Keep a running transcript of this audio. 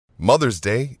Mother's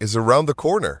Day is around the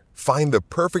corner. Find the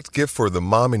perfect gift for the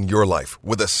mom in your life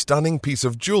with a stunning piece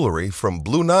of jewelry from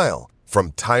Blue Nile.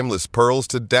 From timeless pearls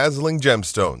to dazzling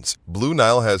gemstones, Blue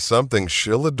Nile has something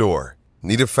she'll adore.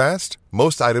 Need it fast?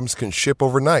 Most items can ship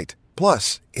overnight.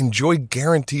 Plus, enjoy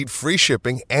guaranteed free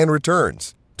shipping and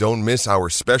returns. Don't miss our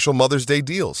special Mother's Day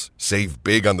deals. Save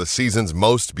big on the season's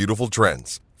most beautiful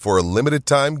trends. For a limited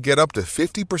time, get up to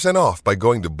 50% off by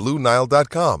going to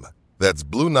BlueNile.com. That's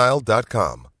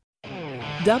BlueNile.com.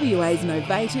 WA's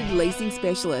novated leasing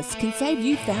specialists can save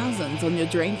you thousands on your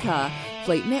dream car.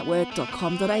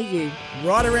 Fleetnetwork.com.au.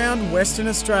 Right around Western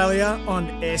Australia on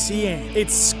SEN.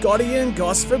 It's Scotty and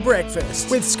Goss for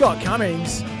breakfast with Scott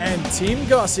Cummings and Tim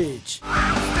Gossage.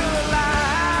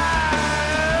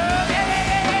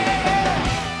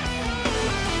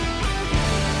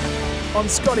 On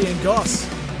Scotty and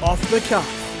Goss, off the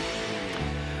cuff.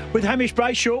 With Hamish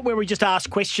Brayshaw, where we just ask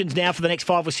questions now for the next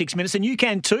 5 or 6 minutes. And you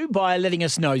can too by letting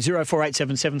us know,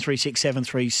 0487 736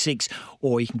 736,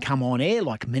 or you can come on air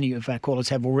like many of our callers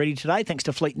have already today. Thanks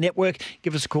to Fleet Network.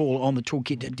 Give us a call on the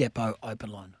Toolkit Depot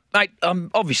open line. Mate,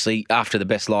 obviously after the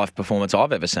best live performance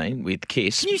I've ever seen with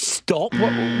Kiss. Can you stop?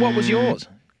 What was yours?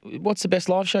 What's the best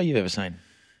live show you've ever seen?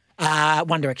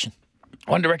 One Direction.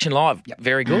 One Direction live. Yep.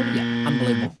 Very good. Yeah,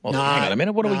 unbelievable. Well, hang on a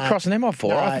minute. What are we crossing them off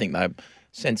for? I think they're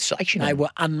sensational. They were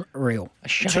unreal.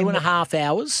 2.5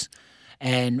 hours,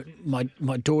 and my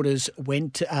daughters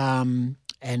went, and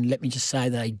let me just say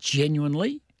they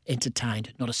genuinely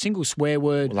entertained. Not a single swear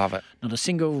word. Love it. Not a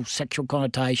single sexual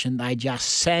connotation. They just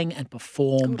sang and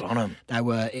performed. Good on them. They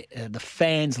were the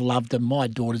fans loved them. My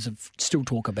daughters still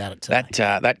talk about it today.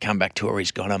 That comeback tour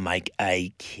is going to make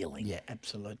a killing. Yeah,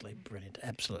 absolutely brilliant.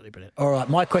 Absolutely brilliant. All right,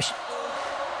 my question.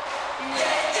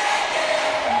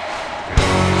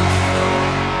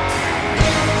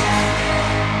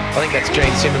 I think that's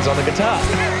Gene Simmons on the guitar.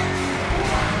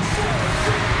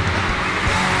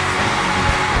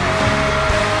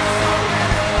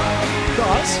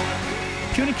 Guys,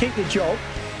 if you want to keep the job,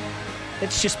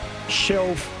 let's just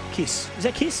shelve Kiss. Is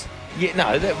that Kiss? Yeah,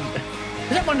 no. Is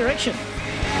that One Direction?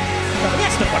 No,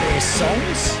 that's not one of their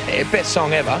songs. Yeah, best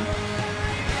song ever.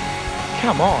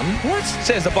 Come on. What?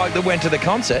 Says the bloke that went to the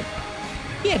concert.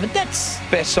 Yeah, but that's...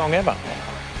 Best song ever.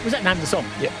 Was that the name of the song?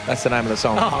 Yeah, that's the name of the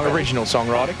song. Oh, really? Original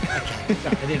songwriting.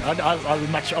 Okay. No,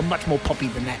 I'm much more poppy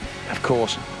than that. Of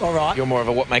course. All right. You're more of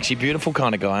a what makes you beautiful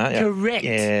kind of guy, aren't you? Correct.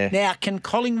 Yeah. Now, can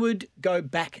Collingwood go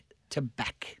back to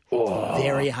back? Oh,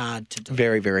 very hard to do.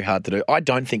 Very, very hard to do. I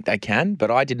don't think they can,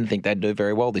 but I didn't think they'd do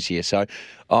very well this year. So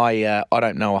I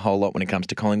don't know a whole lot when it comes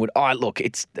to Collingwood. Look,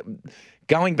 it's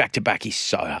going back to back is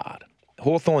so hard.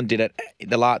 Hawthorn did it.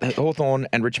 Hawthorn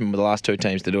and Richmond were the last two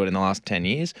teams to do it in the last 10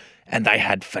 years, and they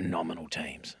had phenomenal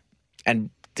teams.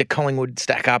 And do Collingwood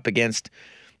stack up against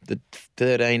the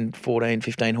 13, 14,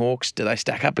 15 Hawks? Do they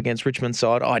stack up against Richmond's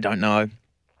side? I don't know.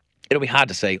 It'll be hard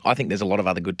to see. I think there's a lot of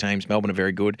other good teams. Melbourne are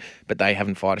very good, but they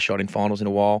haven't fired a shot in finals in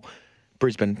a while.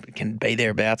 Brisbane can be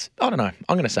thereabouts. I don't know.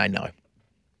 I'm going to say no,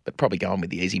 but probably going with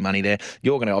the easy money there.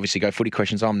 You're going to obviously go footy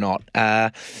questions. I'm not.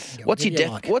 What's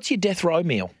your death row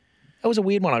meal? That was a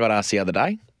weird one I got asked the other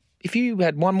day. If you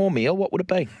had one more meal, what would it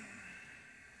be?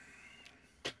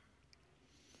 It's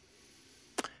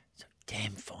a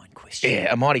damn fine question.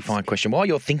 Yeah, a mighty fine question. While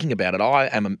you're thinking about it,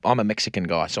 I'm a Mexican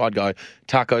guy, so I'd go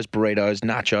tacos, burritos,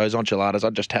 nachos, enchiladas.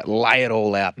 I'd just lay it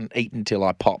all out and eat until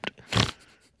I popped.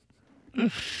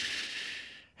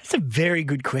 That's a very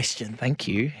good question. Thank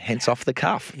you. Hence off the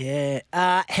cuff. Yeah.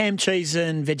 Ham, cheese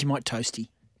and Vegemite toasty.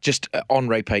 Just on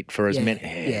repeat for as many.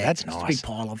 Yeah, that's nice. Just a big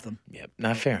pile of them. Yep.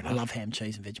 No, fair enough. I love ham,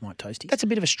 cheese and Vegemite toasties. That's a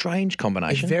bit of a strange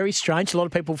combination. It's very strange. A lot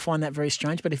of people find that very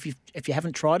strange, but if you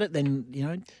haven't tried it, then,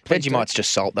 Vegemite's just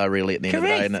salt, though, really, at the end of the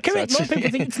day, isn't it? Correct. A lot of people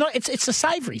think it's not. It's a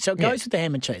savoury, so it goes with the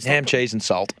ham and cheese. Ham, cheese and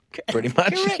salt, pretty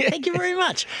much. Correct. Thank you very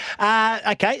much.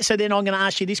 Okay, so then I'm going to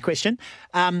ask you this question.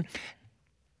 I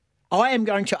am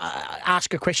going to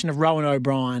ask a question of Rowan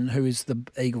O'Brien, who is the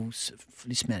Eagles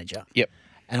list manager. Yep.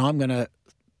 And I'm going to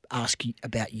ask you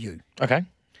about you. Okay.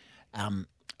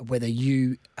 Whether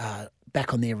you are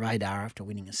back on their radar after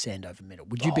winning a Sandover medal.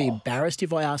 Would you be embarrassed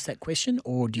if I asked that question,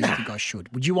 or do you think I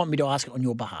should? Would you want me to ask it on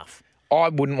your behalf? I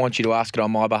wouldn't want you to ask it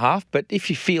on my behalf, but if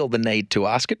you feel the need to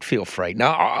ask it, feel free. No,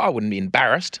 I wouldn't be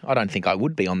embarrassed. I don't think I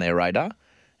would be on their radar.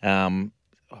 I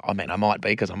mean, I might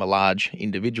be because I'm a large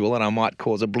individual and I might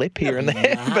cause a blip here and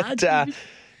there. But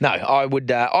No, I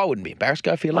wouldn't be embarrassed.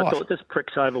 Go for your I life. thought this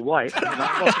prick's overweight. What can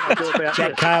I do about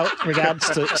Jack this? Cale, regards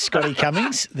to Scotty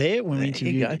Cummings there when we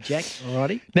interviewed Jack.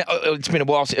 Alrighty. Now, it's been a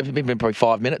while. It's been probably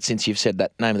 5 minutes since you've said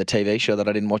that name of the TV show that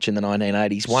I didn't watch in the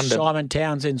 1980s. Simon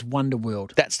Townsend's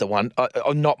Wonderworld. That's the one.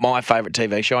 Not my favourite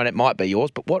TV show, and it might be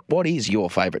yours. But what is your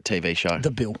favourite TV show?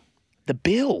 The Bill. The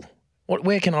Bill.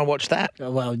 Where can I watch that?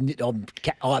 Well,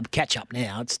 I'm catch up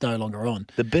now. It's no longer on.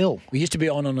 The Bill. We used to be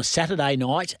on a Saturday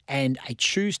night and a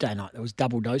Tuesday night. There was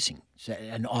double dosing,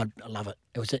 and I love it.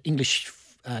 It was an English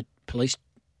police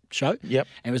show. Yep.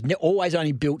 And it was always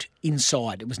only built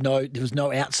inside. There was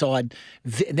no outside.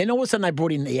 And then all of a sudden they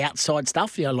brought in the outside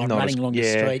stuff, like running along the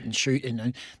street and shooting.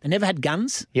 And they never had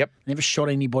guns. Yep. Never shot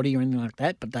anybody or anything like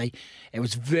that. But it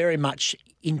was very much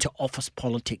into office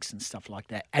politics and stuff like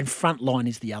that. And Frontline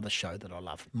is the other show that I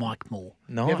love. Mike Moore.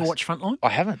 Nice. You ever watch Frontline? I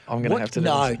haven't. I'm going to have to.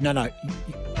 No.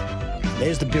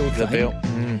 There's the Bill The thing. Bill.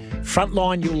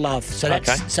 Frontline you'll love. So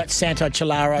that's Santo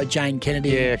Chilaro, Jane Kennedy.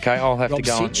 Yeah, okay. I'll have Rob to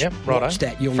go on. Sitch. Yep, righto. Watch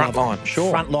that. You'll love Frontline, it.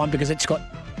 sure. Frontline because it's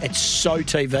so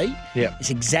TV. Yep.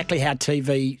 It's exactly how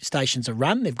TV stations are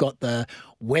run. They've got the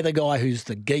weather guy who's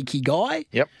the geeky guy.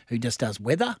 Yep. Who just does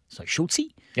weather, so Schultzy.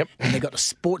 Yep. And they've got the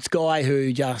sports guy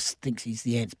who just thinks he's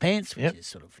the ants pants, which Yep. is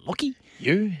sort of Lockie.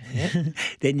 You? Yeah.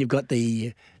 Then you've got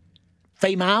the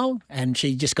female, and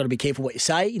she just got to be careful what you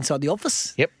say inside the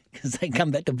office. Yep. Because they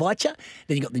come back to bite you.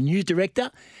 Then you've got the news director.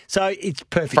 So it's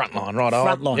perfect. Frontline, right?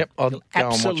 Frontline. Yep, I'll You'll go and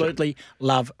watch it. absolutely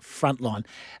love Frontline.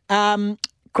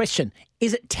 Question.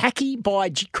 Is it tacky by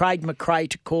Craig McRae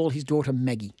to call his daughter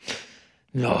Maggie?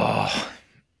 Oh,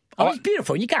 It's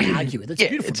beautiful. You can't argue with it. It's a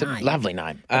beautiful it's name. a lovely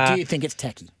name. Do you think it's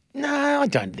tacky? No, I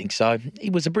don't think so. He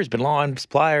was a Brisbane Lions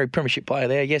player, a premiership player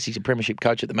there. Yes, he's a premiership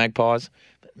coach at the Magpies.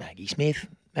 But Maggie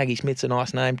Smith's a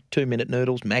nice name. 2-minute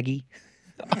noodles, Maggie.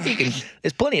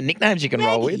 There's plenty of nicknames you can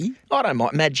roll with. Maggie? I don't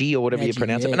mind. Maggie or whatever you Maggie,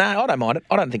 pronounce it. yeah. But no, I don't mind it.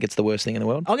 I don't think it's the worst thing in the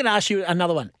world. I'm going to ask you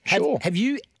another one. Sure. Have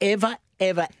you ever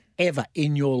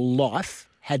in your life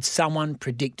had someone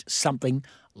predict something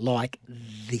like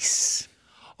this?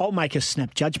 I'll make a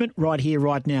snap judgment right here,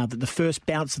 right now, that the first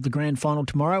bounce of the grand final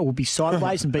tomorrow will be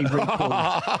sideways and be recalled.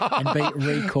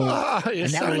 You're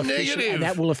so negative. And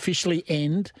that will officially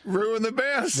end Ruin the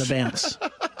bounce. the bounce.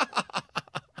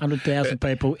 100,000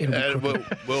 people. It'll be And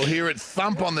crooked. we'll hear it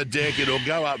thump on the deck. It'll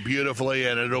go up beautifully,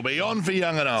 and it'll be on for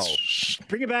young and old.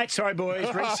 Bring it back. Sorry,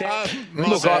 boys. Reset.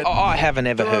 Look, I haven't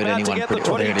ever heard anyone to get the predict.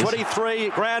 Oh, there it is. 2023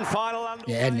 grand final.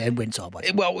 Yeah, and it went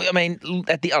sideways. Well, I mean,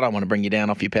 I don't want to bring you down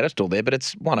off your pedestal there, but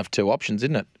it's one of two options,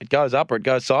 isn't it? It goes up or it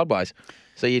goes sideways.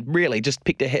 So you really just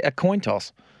picked a coin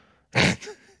toss.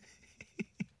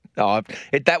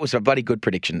 That was a bloody good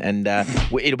prediction, and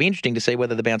it'll be interesting to see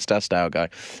whether the bounce does stay or go.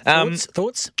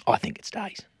 Thoughts? I think it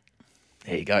stays.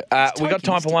 There you go. We got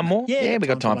time for one more? Yeah, we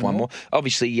got time for one more.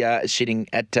 Obviously, sitting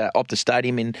at Optus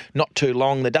Stadium in not too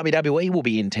long, the WWE will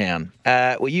be in town.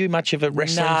 Were you much of a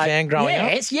wrestling fan growing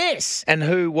up? Yes. And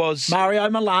who was... Mario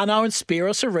Milano and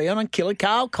Spiros Arion and Killer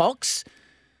Carl Cox.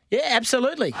 Yeah,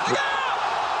 absolutely.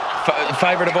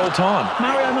 Favourite of all time?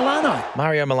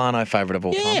 Mario Milano. Favourite of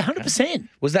all time. Yeah, 100%.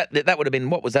 Was that would have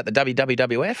been, what was that, the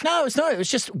WWF? No, it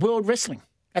was just World Wrestling.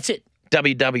 That's it.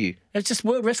 WW. It was just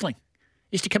World Wrestling.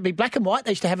 It used to be black and white.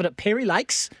 They used to have it at Perry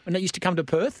Lakes when they used to come to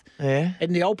Perth. Yeah.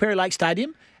 In the old Perry Lake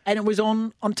Stadium. And it was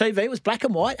on TV. It was black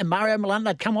and white. And Mario Milano,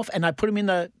 they'd come off and they'd put him in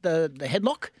the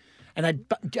headlock.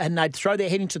 And they'd throw their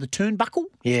head into the turnbuckle.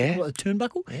 Yeah. The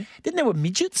turnbuckle. Yeah. Then there were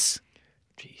midgets.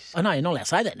 Jeez. I know you're not allowed to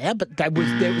say that now, but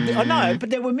I know, but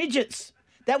there were midgets.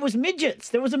 That was midgets.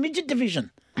 There was a midget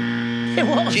division. There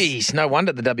was. Jeez, no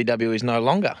wonder the WWE is no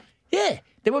longer. Yeah,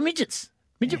 there were midgets.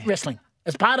 Midget wrestling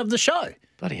as part of the show.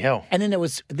 Bloody hell. And then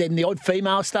the odd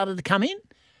female started to come in,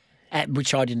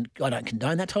 which I don't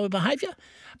condone that type of behaviour.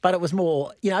 But it was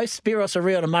more, Spiros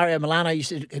Arion and Mario Milano used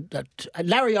to,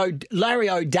 Larry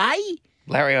O'Day.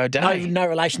 Larry O'Day. No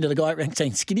relation to the guy around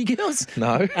saying Skinny Girls.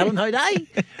 No. Alan O'Day.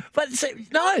 But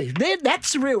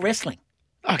that's real wrestling.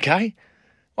 Okay.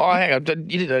 Oh, hang on.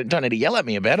 You don't need to yell at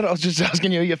me about it. I was just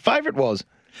asking you who your favourite was.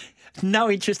 No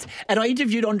interest. And I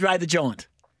interviewed Andre the Giant.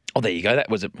 Oh, there you go. That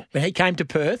was it. When he came to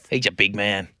Perth. He's a big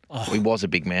man. Oh, he was a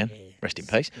big man. Yeah. Rest in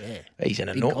peace. Yeah. He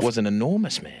was an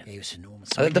enormous man. He was enormous.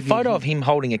 The photo of him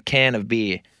holding a can of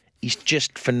beer is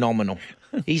just phenomenal.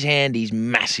 His hand is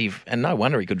massive, and no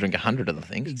wonder he could drink 100 of the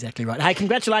things. Exactly right. Hey,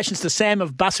 congratulations to Sam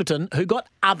of Busselton, who got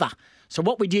other. So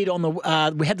what we did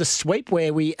we had the sweep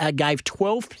where we gave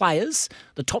 12 players,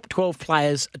 the top 12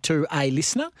 players, to a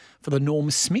listener for the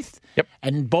Norm Smith. Yep.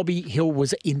 And Bobby Hill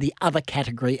was in the other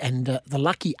category, and the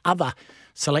lucky other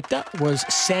selector was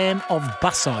Sam of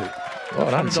Busso.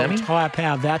 Well done, Sammy. Higher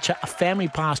power voucher, a family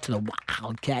pass to the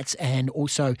Wildcats, and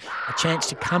also a chance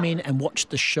to come in and watch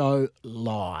the show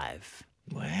live.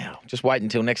 Wow. Just wait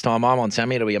until next time I'm on,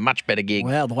 Sammy. It'll be a much better gig.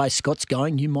 Well, the way Scott's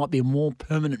going, you might be a more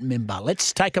permanent member.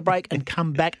 Let's take a break and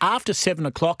come back after 7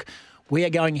 o'clock. We are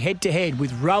going head-to-head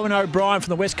with Rowan O'Brien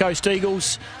from the West Coast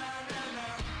Eagles.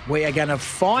 We are going to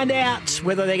find out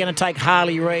whether they're going to take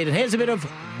Harley Reid. And here's a bit of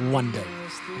Wonder.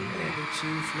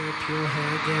 You flip your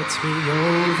head, gets me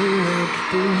overwhelmed.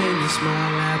 But when you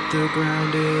smile at the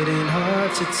ground, it ain't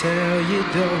hard to tell you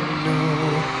don't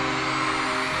know.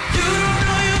 You don't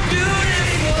know you're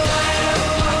beautiful.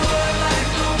 Like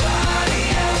nobody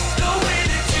else. The way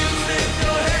that you flip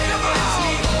your head, gets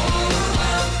me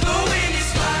overwhelmed. But when you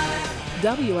smile.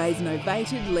 WA's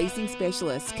novated leasing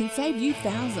specialists can save you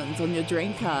thousands on your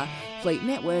dream car.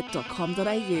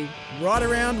 fleetnetwork.com.au. Right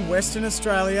around Western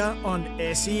Australia on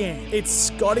SEN. It's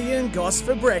Scotty and Goss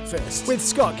for breakfast with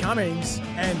Scott Cummings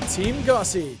and Tim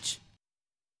Gossage.